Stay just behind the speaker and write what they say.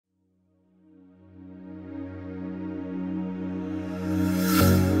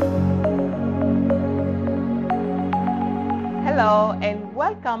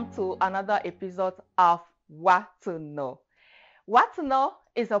welcome to another episode of What to Know. What to Know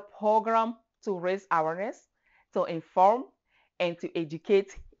is a program to raise awareness, to inform, and to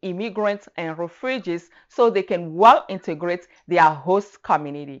educate immigrants and refugees so they can well integrate their host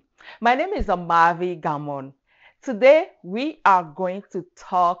community. My name is Amavi Gamon. Today we are going to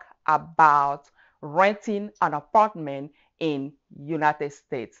talk about renting an apartment in United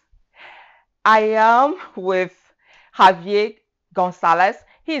States. I am with Javier Gonzalez.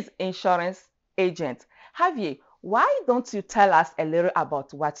 He's insurance agent. Javier, why don't you tell us a little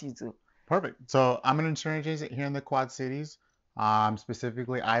about what you do? Perfect. So I'm an insurance agent here in the Quad Cities,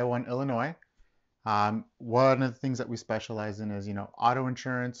 specifically Iowa and Illinois. One of the things that we specialize in is, auto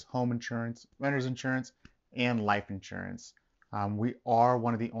insurance, home insurance, renter's insurance, and life insurance. We are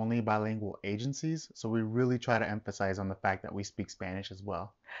one of the only bilingual agencies, so we really try to emphasize on the fact that we speak Spanish as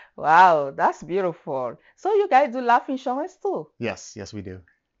well. Wow, that's beautiful. So you guys do life insurance too? Yes, yes, we do.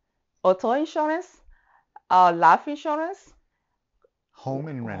 Auto insurance, life insurance, Home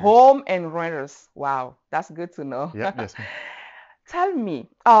and renters. home and renters. Wow, that's good to know. Yep, yes, ma'am. Tell me,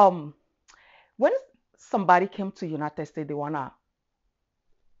 when somebody came to United States, they wanna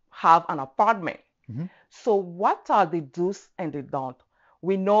have an apartment. Mhm. So what are the do's and the don't?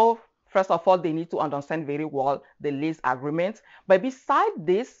 We know, first of all, they need to understand very well the lease agreement. But beside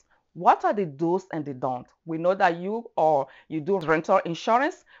this, what are the do's and the don't? We know that you do rental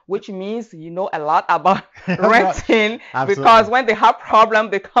insurance, which means you know a lot about Right. renting because Absolutely. when they have problem,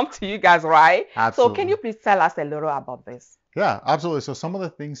 they come to you guys, right? So can Absolutely. you please tell us a little about this? Yeah, absolutely. So some of the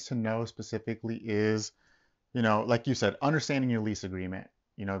things to know specifically is like you said, understanding your lease agreement,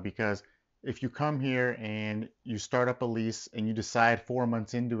 because if you come here and you start up a lease and you decide 4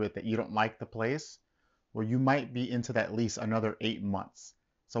 months into it that you don't like the place, well, you might be into that lease another 8 months.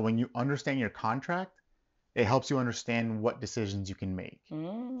 So when you understand your contract, it helps you understand what decisions you can make.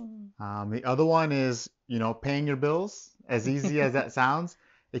 Mm. The other one is, paying your bills, as easy as that sounds.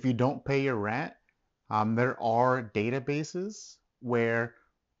 If you don't pay your rent, there are databases where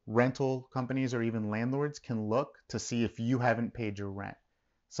rental companies or even landlords can look to see if you haven't paid your rent.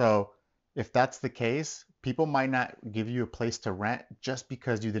 So if that's the case, people might not give you a place to rent just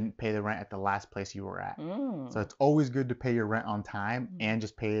because you didn't pay the rent at the last place you were at. So Mm. it's always good to pay your rent on time and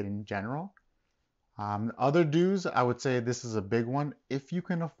just pay it in general. Other dues, I would say this is a big one. If you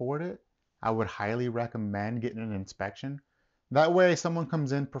can afford it, I would highly recommend getting an inspection. That way, someone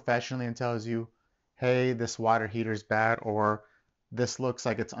comes in professionally and tells you, hey, this water heater is bad, or this looks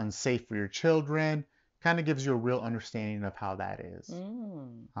like it's unsafe for your children. Kind of gives you a real understanding of how that is.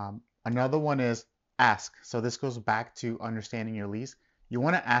 Mm. Another one is ask. So this goes back to understanding your lease. You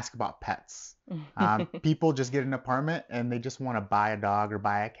want to ask about pets. People just get an apartment and they just want to buy a dog or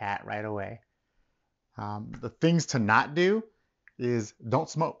buy a cat right away. The things to not do is don't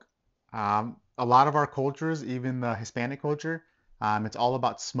smoke. A lot of our cultures, even the Hispanic culture, it's all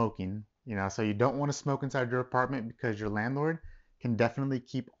about smoking. So you don't want to smoke inside your apartment because your landlord can definitely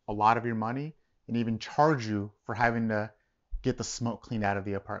keep a lot of your money and even charge you for having to get the smoke cleaned out of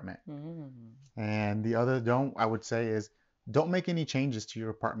the apartment. Mm. And the other don't, I would say, is don't make any changes to your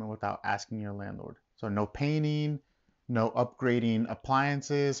apartment without asking your landlord. So no painting, no upgrading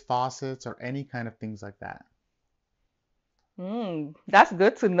appliances, faucets, or any kind of things like that. Mm. That's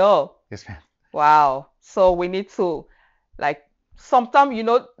good to know. Yes, ma'am. Wow. So we need to like sometimes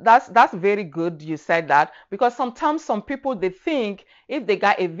that's very good you said that because sometimes some people they think if they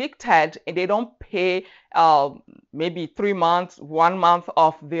got evicted and they don't pay maybe 3 months, 1 month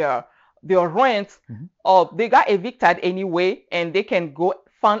of their rent Mhm. or they got evicted anyway and they can go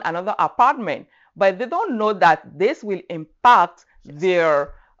find another apartment. But they don't know that this will impact Yes,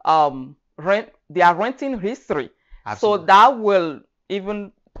 their renting history. So absolutely. that will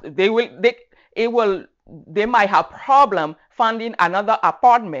even they will they it will they might have problem finding another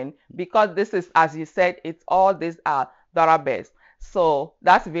apartment because this is as you said it's all these are database. So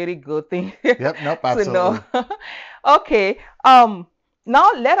that's very good thing Yep, nope, to know. absolutely. Okay,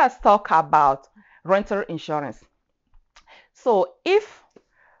 now let us talk about rental insurance. So if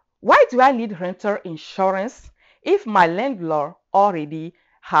why do I need rental insurance if my landlord already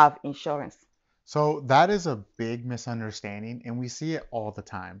have insurance? So that is a big misunderstanding, and we see it all the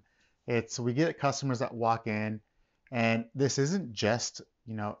time. We get customers that walk in, and this isn't just,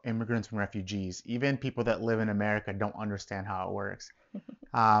 immigrants and refugees. Even people that live in America don't understand how it works.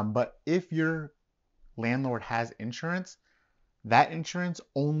 But if your landlord has insurance, that insurance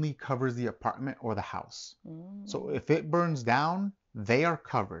only covers the apartment or the house. So Mm. if it burns down, they are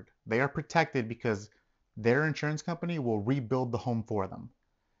covered. They are protected because their insurance company will rebuild the home for them.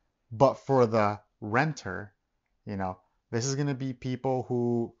 But for the renter, you know, This is going to be people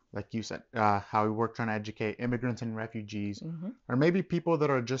who, like you said, how we work trying to educate immigrants and refugees, Mm-hmm. or maybe people that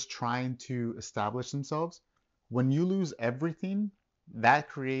are just trying to establish themselves. When you lose everything, that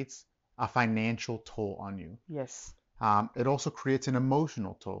creates a financial toll on you. Yes. It also creates an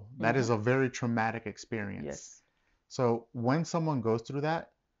emotional toll. That Mm-hmm. is a very traumatic experience. Yes. So when someone goes through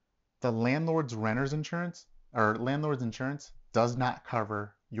that, the landlord's renter's insurance or landlord's insurance does not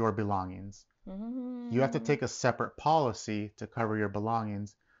cover your belongings. You have to Mm-hmm. take a separate policy to cover your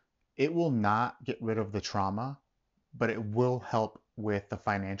belongings. It will not get rid of the trauma, but it will help with the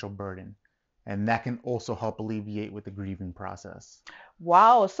financial burden. And that can also help alleviate with the grieving process.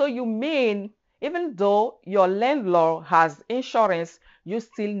 Wow. So you mean even though your landlord has insurance, you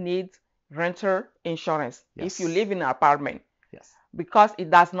still need renter insurance if you Yes. live in an apartment Yes. because it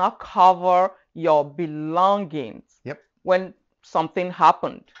does not cover your belongings Yep. when something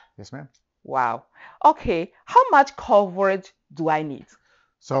happened. Yes, ma'am. Wow. Okay. How much coverage do I need?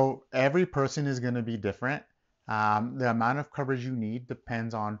 So every person is going to be different. The amount of coverage you need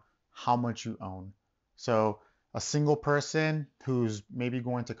depends on how much you own. So a single person who's maybe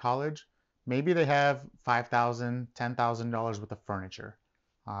going to college, maybe they have $5,000, $10,000 worth of furniture.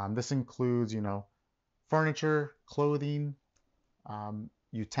 This includes, furniture, clothing,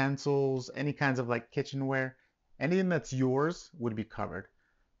 utensils, any kinds of like kitchenware, anything that's yours would be covered.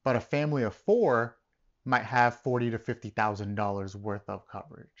 But a family of four might have 40 to $50,000 worth of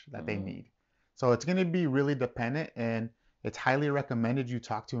coverage that they Mm. need. So it's going to be really dependent, and it's highly recommended you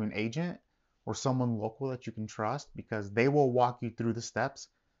talk to an agent or someone local that you can trust because they will walk you through the steps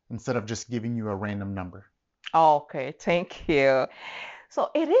instead of just giving you a random number. Okay, thank you. So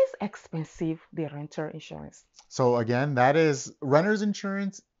it is expensive, the renter insurance. So again, that is renter's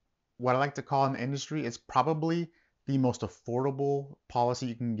insurance. What I like to call in the industry is probably the most affordable policy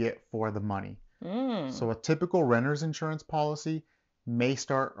you can get for the money. Mm. So a typical renter's insurance policy may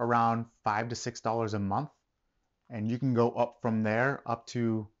start around $5 to $6 a month, and you can go up from there up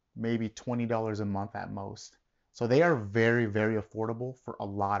to maybe $20 a month at most. So they are very, very affordable for a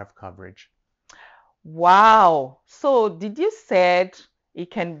lot of coverage. Wow. So did you said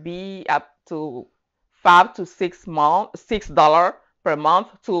it can be up to 5 to 6 month, $6 per month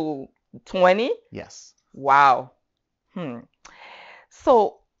to 20? Yes. Wow. Hmm.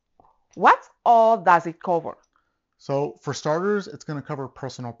 So what all does it cover? So for starters, it's going to cover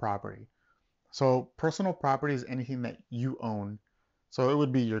personal property. So personal property is anything that you own. So it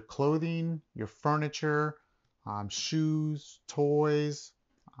would be your clothing, your furniture, shoes, toys,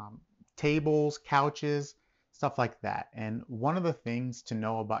 um, tables, couches, stuff like that. And one of the things to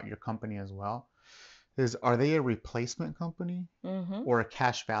know about your company as well is, are they a replacement company Mm-hmm. or a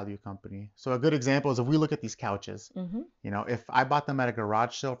cash value company? So a good example is if we look at these couches, Mm-hmm. if I bought them at a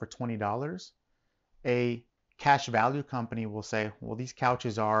garage sale for $20, a cash value company will say, well, these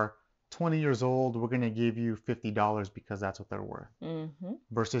couches are 20 years old. We're going to give you $50 because that's what they're worth. Mm-hmm.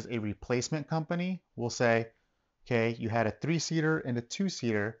 Versus a replacement company will say, okay, you had a three-seater and a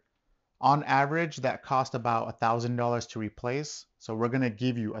two-seater. On average, that cost about $1,000 to replace. So we're going to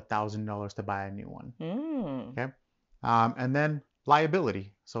give you $1,000 to buy a new one. Mm. Okay. And then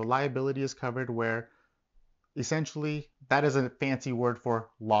liability. So liability is covered where essentially that is a fancy word for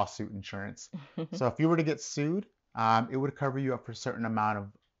lawsuit insurance. So if you were to get sued, it would cover you up for a certain amount of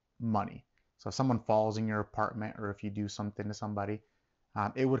money. So if someone falls in your apartment or if you do something to somebody,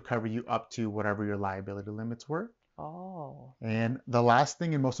 it would cover you up to whatever your liability limits were. Oh. And the last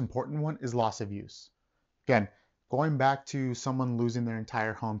thing and most important one is loss of use. Again, going back to someone losing their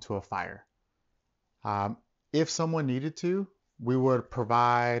entire home to a fire. Um, if someone needed to, we would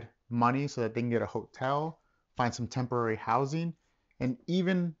provide money so that they can get a hotel, find some temporary housing, and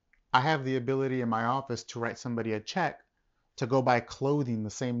even I have the ability in my office to write somebody a check to go buy clothing the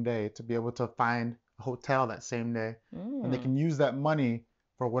same day, to be able to find a hotel that same day, and they Mm. can use that money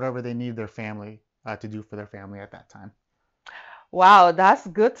for whatever they need their family to do for their family at that time. Wow, that's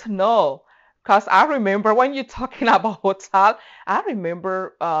good to know. Because I remember when you're talking about hotel, I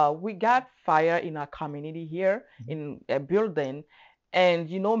remember we got fire in our community here Mhm. in a building. And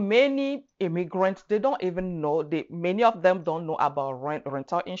many immigrants, they don't even know, many of them don't know about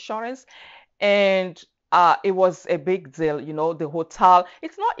rental insurance. And it was a big deal, the hotel.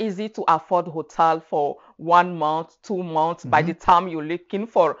 It's not easy to afford hotel for 1 month, 2 months. By Hmm. the time you're looking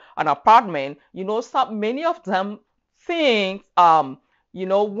for an apartment, many of them think,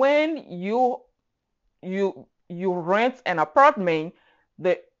 when you rent an apartment,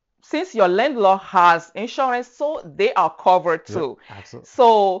 the since your landlord has insurance, so they are covered Yep, too. absolutely.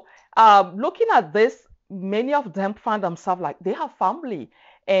 So looking at this, many of them find themselves like they have family,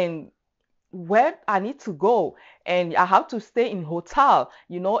 and where I need to go and I have to stay in hotel.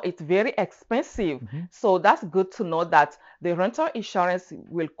 It's very expensive. Hmm. So that's good to know that the rental insurance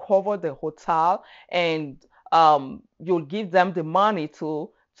will cover the hotel, and you'll give them the money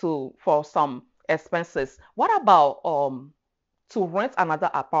to for some expenses. What about to rent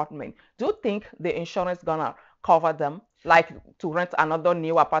another apartment? Do you think the insurance gonna cover them? Like to rent another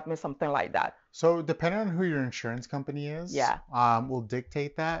new apartment, something like that? So depending on who your insurance company is, Yeah. will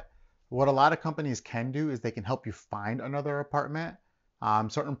dictate that. What a lot of companies can do is they can help you find another apartment.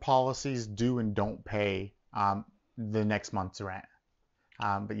 Certain policies do and don't pay the next month's rent.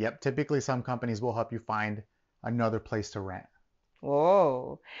 But yep, typically some companies will help you find another place to rent.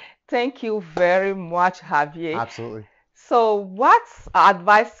 Oh, thank you very much, Javier. Absolutely. So, what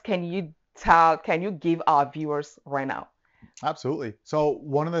advice can you give our viewers right now? Absolutely. So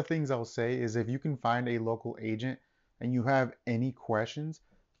one of the things I'll say is if you can find a local agent and you have any questions,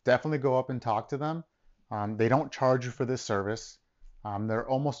 definitely go up and talk to them. They don't charge you for this service. They're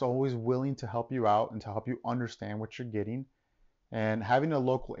almost always willing to help you out and to help you understand what you're getting. And having a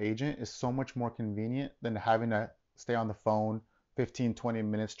local agent is so much more convenient than having to stay on the phone 15, 20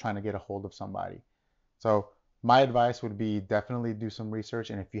 minutes trying to get a hold of somebody. So my advice would be definitely do some research.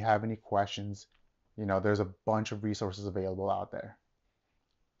 And if you have any questions, there's a bunch of resources available out there.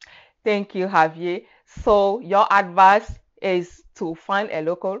 Thank you, Javier. So, your advice is to find a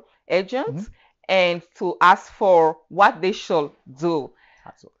local agent Hmm. and to ask for what they should do.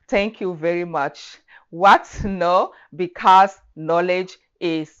 Absolutely. Thank you very much. What to know, because knowledge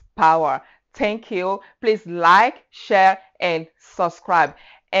is power. Thank you. Please like, share, and subscribe.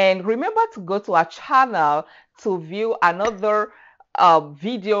 And remember to go to our channel to view another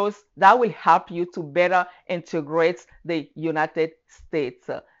videos that will help you to better integrate the United States.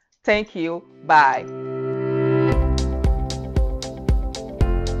 Thank you. Bye.